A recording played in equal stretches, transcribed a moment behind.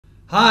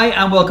Hi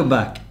and welcome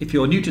back. If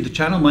you're new to the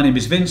channel, my name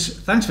is Vince.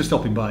 Thanks for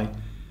stopping by.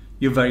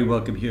 You're very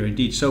welcome here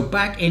indeed. So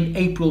back in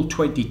April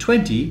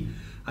 2020,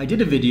 I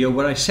did a video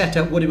where I set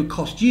out what it would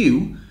cost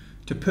you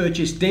to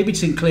purchase David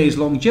Sinclair's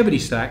longevity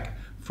stack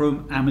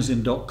from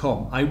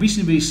Amazon.com. I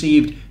recently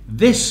received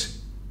this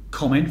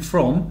comment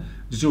from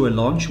Zura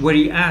Lanch where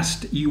he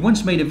asked, you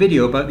once made a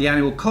video about the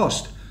annual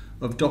cost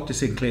of Dr.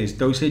 Sinclair's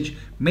dosage.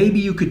 Maybe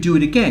you could do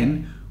it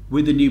again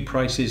with the new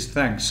prices,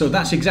 thanks. So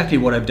that's exactly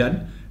what I've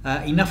done.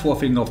 Enough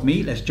waffling off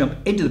me, let's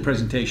jump into the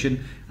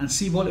presentation and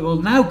see what it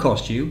will now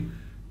cost you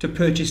to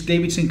purchase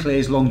David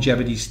Sinclair's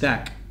longevity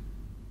stack.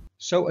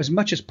 So as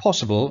much as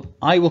possible,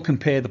 I will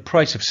compare the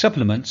price of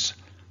supplements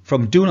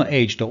from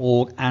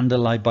DoNotAge.org and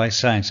Alive by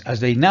Science,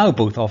 as they now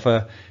both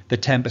offer the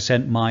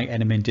 10%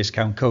 MyNMN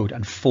discount code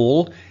and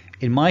fall,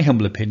 in my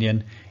humble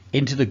opinion,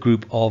 into the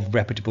group of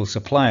reputable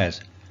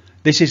suppliers.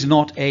 This is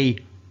not a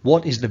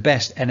what is the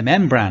best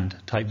NMN brand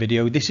type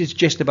video. This is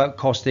just about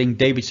costing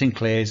David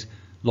Sinclair's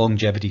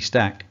longevity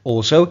stack.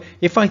 Also,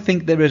 if I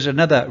think there is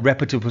another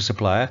reputable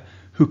supplier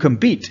who can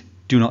beat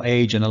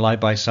DoNotAge and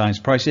Alive by Science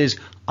prices,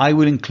 I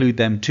will include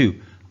them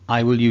too.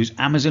 I will use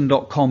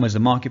Amazon.com as the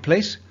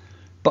marketplace,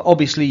 but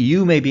obviously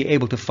you may be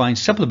able to find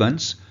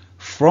supplements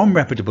from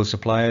reputable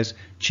suppliers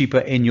cheaper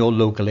in your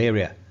local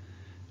area.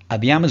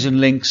 The Amazon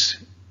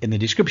links in the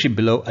description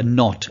below are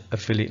not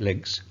affiliate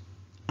links.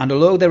 And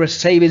although there are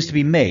savings to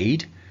be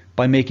made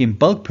by making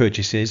bulk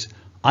purchases,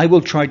 I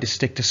will try to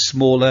stick to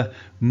smaller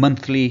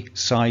monthly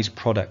size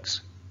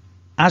products.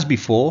 As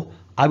before,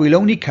 I will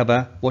only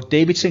cover what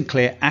David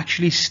Sinclair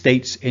actually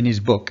states in his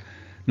book.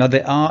 Now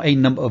there are a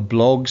number of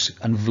blogs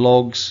and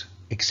vlogs,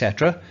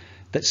 etc.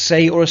 that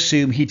say or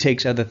assume he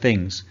takes other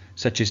things,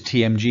 such as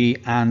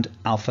TMG and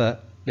alpha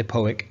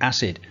lipoic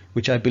acid,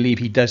 which I believe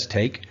he does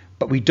take,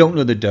 but we don't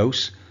know the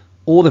dose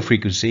or the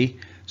frequency,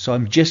 so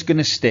I'm just going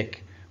to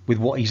stick with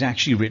what he's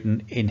actually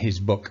written in his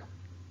book.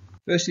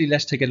 Firstly,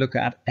 let's take a look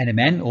at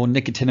NMN, or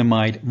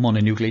nicotinamide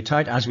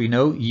mononucleotide, as we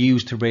know,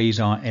 used to raise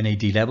our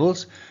NAD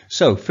levels.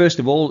 So first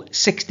of all,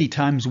 60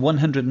 times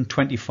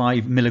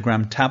 125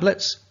 milligram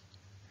tablets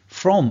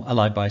from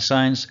Alive by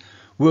Science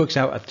works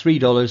out at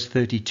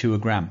 $3.32 a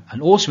gram,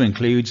 and also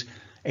includes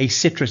a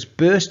citrus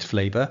burst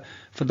flavor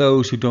for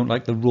those who don't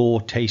like the raw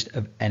taste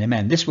of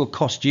NMN. This will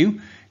cost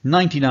you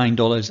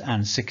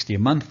 $99.60 a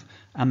month,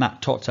 and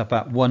that tots up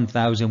at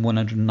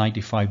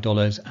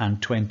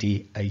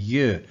 $1,195.20 a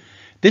year.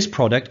 This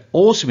product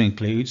also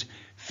includes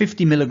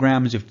 50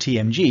 milligrams of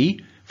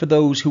TMG for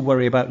those who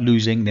worry about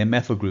losing their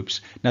methyl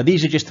groups. Now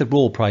these are just the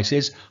raw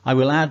prices. I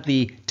will add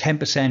the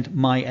 10%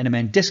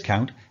 MyNMN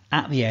discount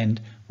at the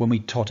end when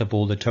we tot up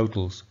all the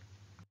totals.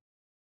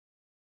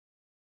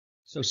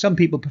 So some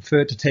people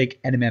prefer to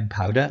take NMN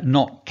powder,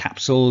 not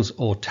capsules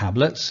or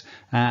tablets,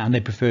 and they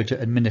prefer to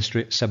administer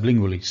it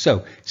sublingually.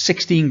 So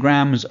 16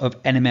 grams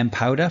of NMN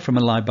powder from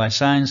Alive by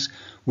Science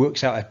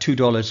works out at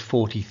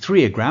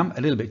 $2.43 a gram,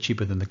 a little bit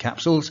cheaper than the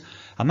capsules,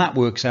 and that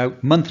works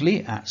out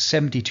monthly at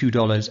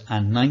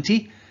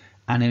 $72.90,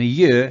 and in a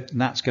year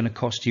that's going to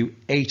cost you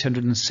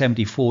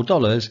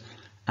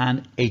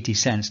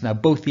 $874.80. Now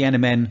both the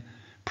NMN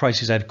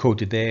prices I've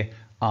quoted there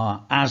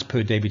are as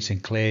per David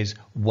Sinclair's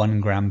 1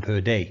 gram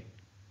per day.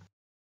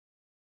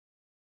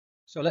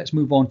 So let's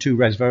move on to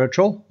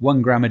resveratrol,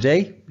 1 gram a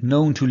day,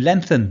 known to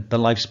lengthen the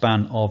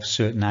lifespan of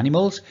certain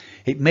animals.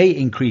 It may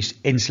increase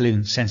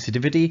insulin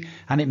sensitivity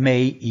and it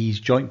may ease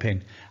joint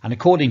pain. And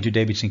according to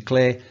David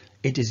Sinclair,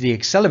 it is the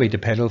accelerator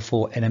pedal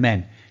for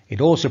NMN.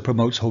 It also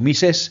promotes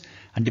hormesis,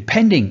 and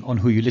depending on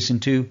who you listen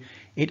to,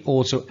 it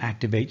also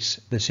activates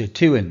the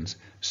sirtuins.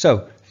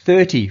 So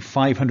 30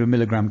 500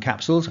 milligram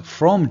capsules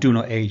from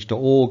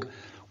DoNotAge.org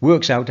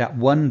works out at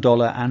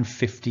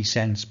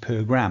 $1.50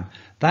 per gram.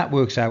 That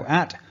works out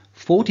at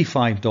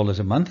 $45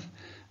 a month,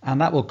 and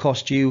that will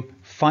cost you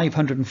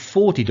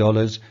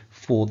 $540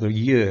 for the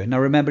year. Now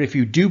remember, if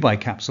you do buy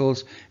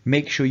capsules,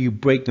 make sure you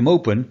break them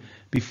open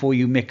before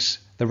you mix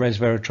the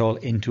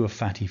resveratrol into a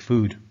fatty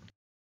food.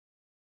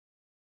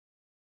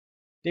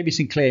 David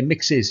Sinclair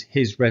mixes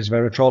his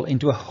resveratrol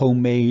into a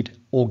homemade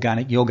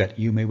organic yogurt.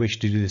 You may wish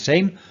to do the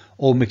same,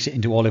 or mix it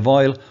into olive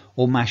oil,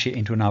 or mash it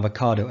into an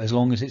avocado, as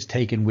long as it's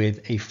taken with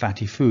a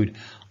fatty food.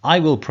 I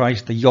will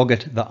price the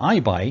yogurt that I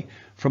buy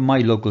from my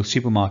local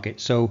supermarket.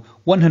 So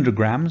 100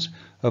 grams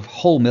of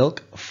whole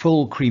milk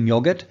full cream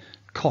yogurt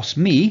costs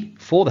me,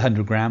 for the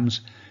 100 grams,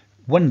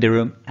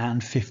 £1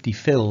 and 50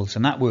 fils,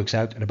 and that works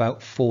out at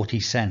about 40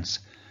 cents.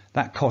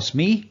 That costs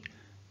me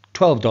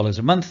 $12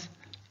 a month,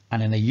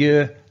 and in a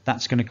year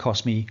that's going to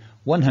cost me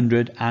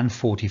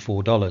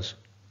 $144.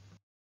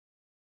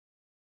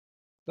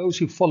 Those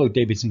who follow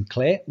David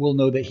Sinclair will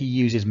know that he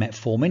uses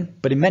metformin,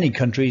 but in many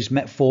countries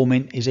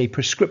metformin is a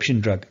prescription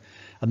drug,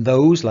 and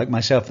those like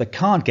myself that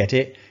can't get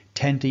it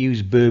tend to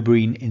use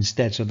berberine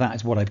instead. So that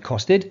is what I've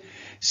costed.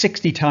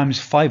 60 times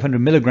 500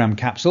 milligram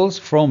capsules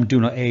from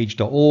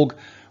DoNotAge.org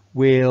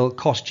will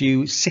cost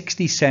you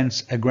 60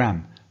 cents a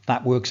gram.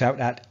 That works out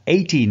at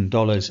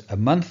 $18 a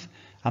month,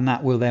 and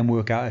that will then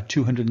work out at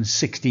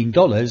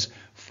 $216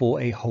 for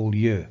a whole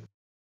year.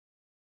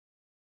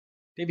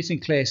 David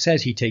Sinclair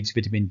says he takes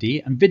vitamin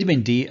D, and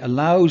vitamin D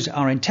allows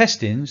our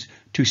intestines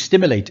to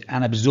stimulate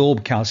and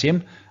absorb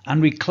calcium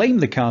and reclaim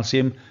the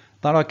calcium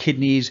that our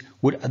kidneys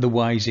would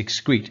otherwise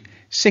excrete.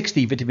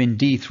 60 vitamin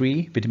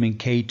D3, vitamin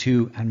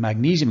K2 and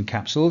magnesium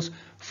capsules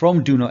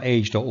from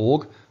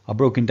donotage.org are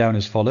broken down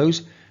as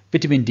follows.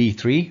 Vitamin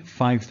D3,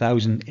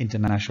 5,000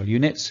 international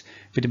units,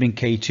 vitamin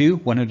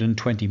K2,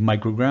 120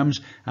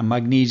 micrograms, and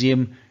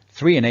magnesium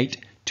 3 and 8,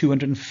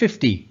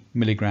 250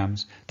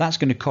 milligrams. That's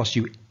going to cost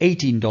you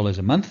 $18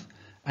 a month,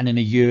 and in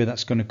a year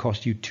that's going to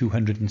cost you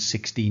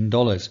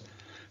 $216.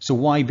 So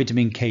why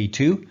vitamin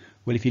K2?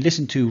 Well, if you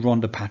listen to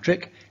Rhonda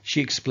Patrick,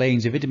 she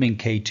explains that vitamin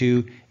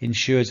K2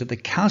 ensures that the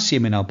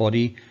calcium in our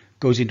body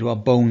goes into our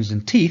bones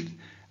and teeth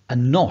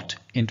and not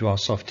into our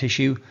soft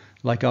tissue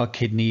like our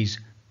kidneys,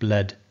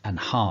 blood and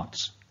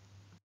hearts.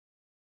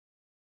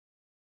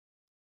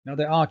 Now,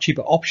 there are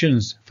cheaper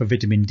options for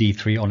vitamin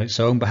D3 on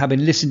its own, but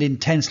having listened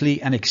intensely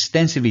and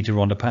extensively to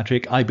Rhonda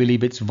Patrick, I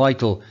believe it's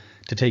vital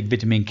to take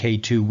vitamin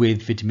K2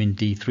 with vitamin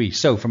D3.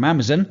 So from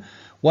Amazon,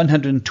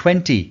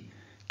 120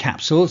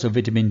 capsules of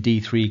vitamin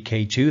D3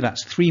 K2,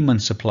 that's 3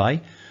 months supply,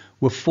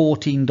 were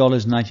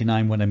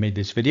 $14.99 when I made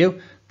this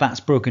video. That's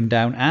broken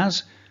down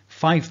as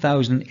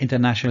 5,000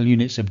 international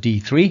units of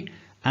D3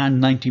 and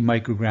 90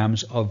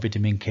 micrograms of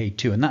vitamin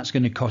K2, and that's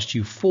going to cost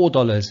you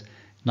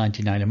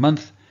 $4.99 a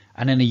month,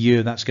 and in a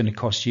year that's going to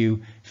cost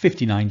you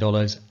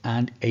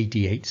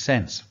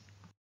 $59.88.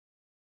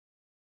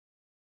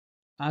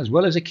 As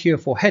well as a cure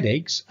for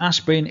headaches,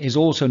 aspirin is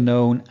also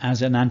known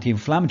as an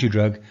anti-inflammatory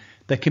drug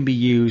that can be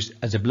used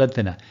as a blood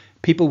thinner.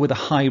 People with a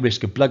high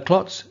risk of blood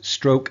clots,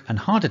 stroke and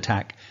heart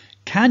attack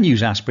can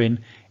use aspirin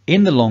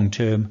in the long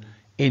term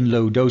in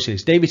low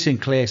doses. David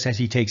Sinclair says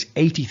he takes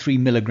 83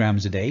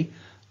 milligrams a day.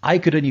 I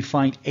could only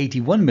find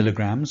 81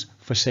 milligrams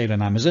for sale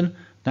on Amazon.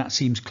 That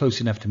seems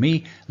close enough to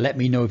me. Let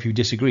me know if you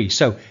disagree.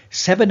 So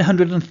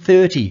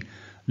 730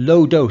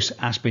 low dose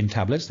aspirin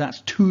tablets,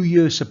 that's 2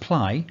 years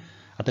supply,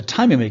 at the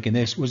time of making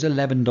this was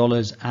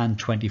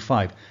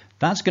 $11.25.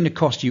 That's going to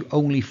cost you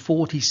only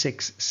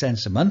 46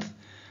 cents a month,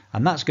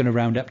 and that's going to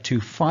round up to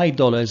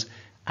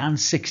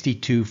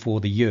 $5.62 for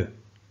the year.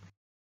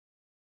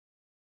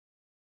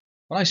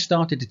 When I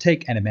started to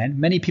take NMN,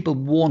 many people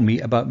warned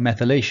me about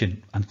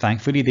methylation, and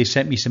thankfully they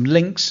sent me some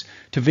links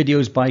to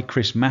videos by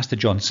Chris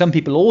Masterjohn. Some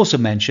people also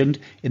mentioned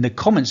in the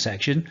comment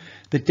section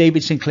that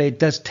David Sinclair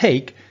does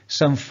take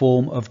some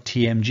form of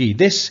TMG.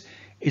 This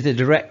is a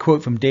direct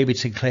quote from David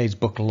Sinclair's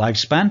book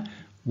Lifespan,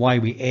 Why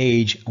We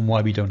Age and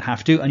Why We Don't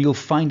Have to, and you'll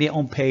find it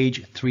on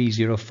page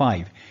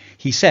 305.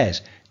 He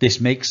says, this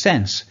makes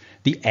sense.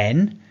 The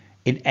N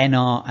in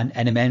NR and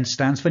NMN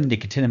stands for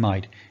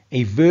nicotinamide,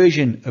 a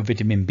version of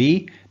vitamin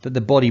B that the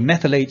body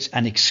methylates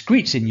and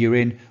excretes in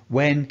urine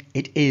when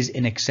it is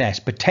in excess,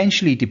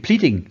 potentially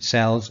depleting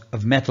cells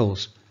of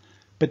methyls.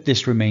 But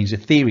this remains a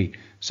theory,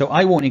 so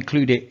I won't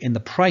include it in the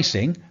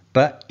pricing,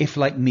 but if,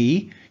 like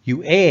me,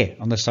 you err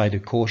on the side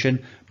of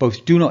caution,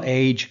 both Do Not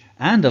Age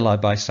and Alive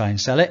by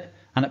Science sell it,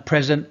 and at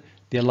present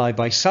the Alive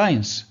by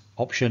Science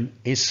option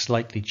is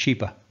slightly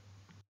cheaper.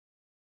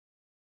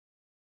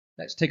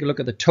 Let's take a look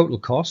at the total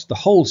cost, the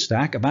whole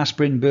stack of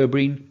aspirin,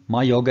 berberine,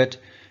 my yogurt,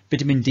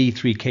 vitamin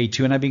D3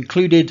 K2, and I've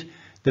included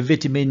the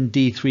vitamin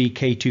D3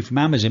 K2 from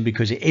Amazon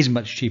because it is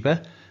much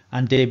cheaper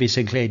and David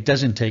Sinclair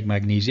doesn't take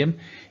magnesium.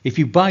 If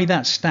you buy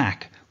that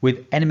stack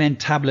with NMN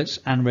tablets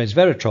and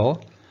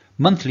resveratrol,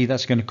 monthly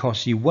that's going to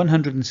cost you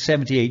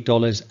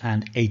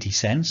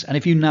 $178.80, and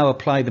if you now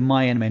apply the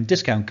MyNMN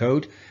discount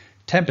code,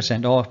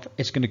 10% off,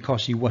 it's going to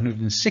cost you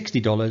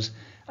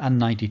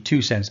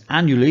 $160.92.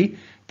 Annually,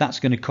 that's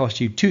going to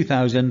cost you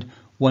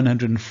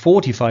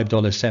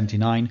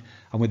 $2,145.79,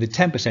 and with a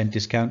 10%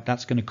 discount,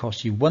 that's going to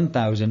cost you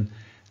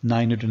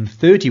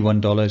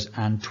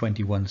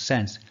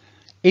 $1,931.21.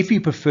 If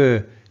you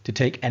prefer to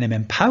take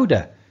NMN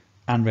powder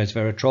and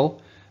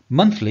resveratrol,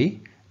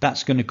 monthly,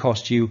 that's going to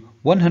cost you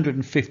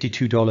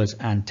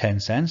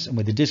 $152.10, and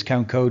with the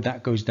discount code,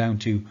 that goes down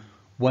to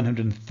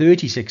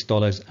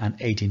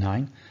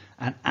 $136.89.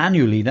 And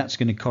annually that's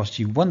going to cost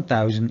you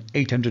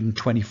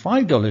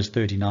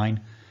 $1,825.39,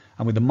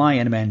 and with the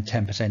MyNMN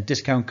 10%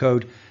 discount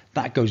code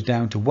that goes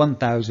down to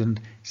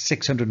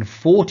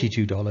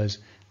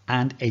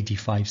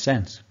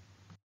 $1,642.85.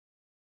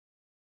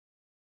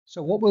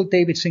 So what will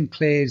David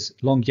Sinclair's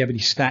longevity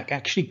stack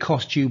actually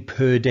cost you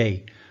per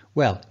day?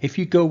 Well, if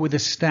you go with a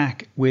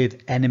stack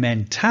with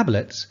NMN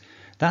tablets,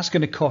 that's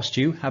going to cost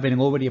you,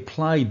 having already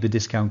applied the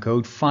discount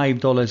code,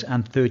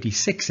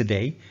 $5.36 a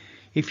day.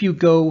 If you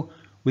go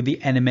with the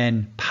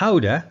NMN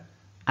powder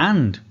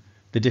and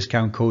the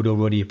discount code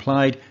already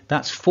applied,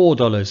 that's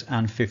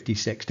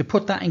 $4.56. To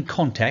put that in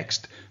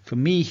context, for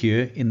me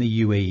here in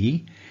the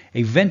UAE,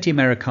 a venti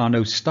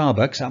Americano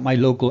Starbucks at my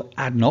local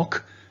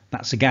ADNOC,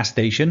 that's a gas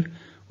station,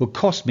 will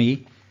cost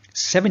me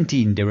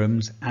 17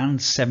 dirhams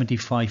and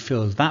 75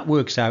 fills. That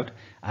works out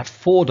at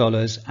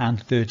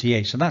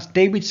 $4.38. So that's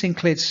David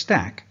Sinclair's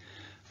stack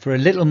for a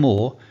little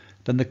more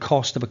than the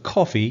cost of a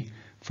coffee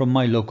from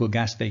my local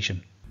gas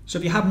station. So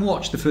if you haven't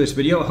watched the first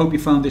video, I hope you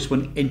found this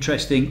one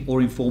interesting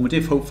or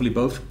informative, hopefully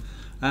both.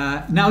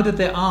 Now that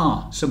there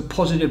are some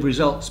positive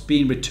results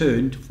being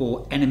returned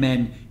for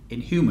NMN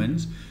in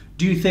humans,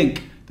 do you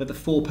think that the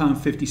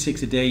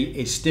 £4.56 a day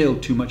is still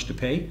too much to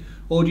pay,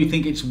 or do you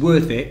think it's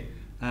worth it,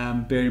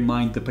 bearing in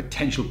mind the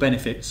potential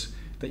benefits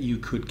that you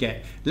could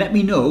get? Let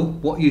me know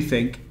what you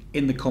think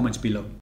in the comments below.